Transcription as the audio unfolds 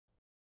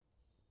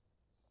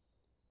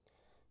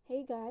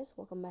Hey guys,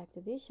 welcome back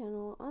to this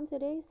channel. On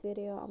today's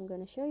video, I'm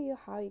gonna show you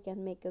how you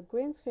can make a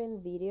green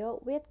screen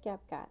video with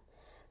CapCut.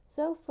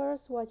 So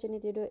first, what you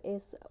need to do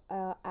is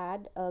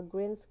add a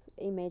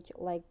image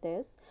like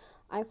this.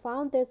 I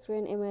found this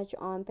green image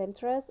on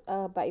Pinterest,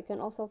 but you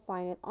can also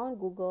find it on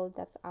Google.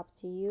 That's up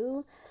to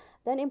you.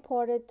 Then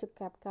import it to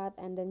CapCut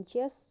and then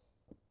just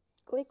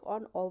click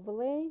on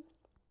overlay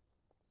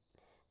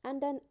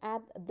and then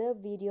add the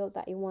video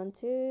that you want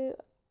to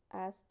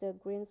as the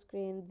green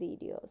screen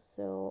video.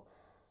 So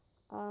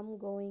I'm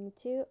going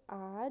to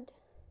add,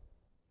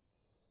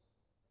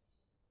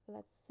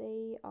 let's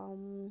say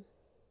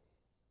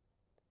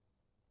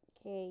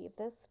okay,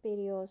 this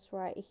video is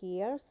right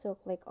here, so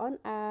click on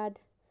add.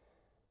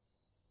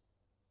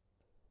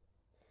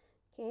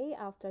 Okay,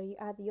 after you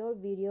add your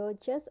video,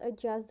 just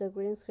adjust the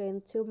green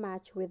screen to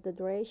match with the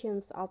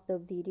durations of the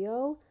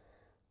video,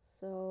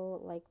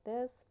 so like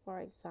this for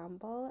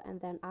example.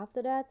 And then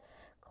after that,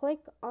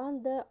 click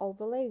on the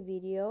overlay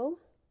video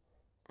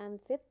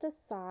and fit the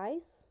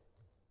size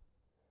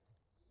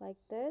like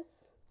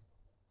this,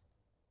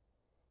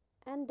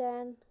 and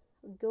then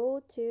go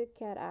to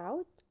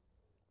cutout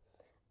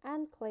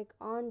and click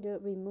on the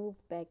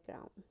remove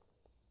background.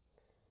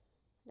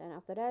 Then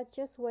after that,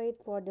 just wait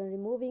for the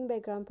removing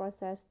background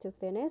process to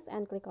finish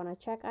and click on a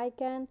check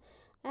icon,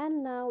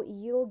 and now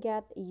you'll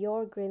get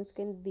your green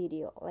screen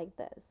video like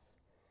this.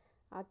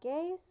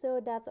 Okay,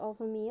 so that's all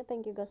for me.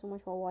 Thank you guys so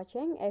much for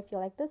watching. If you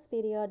like this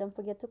video, don't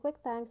forget to click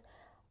thanks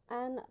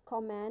and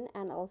comment,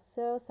 and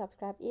also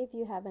subscribe if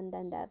you haven't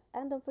done that,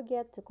 and don't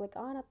forget to click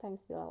on a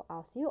thanks below.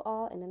 I'll see you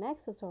all in the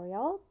next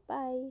tutorial.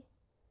 Bye.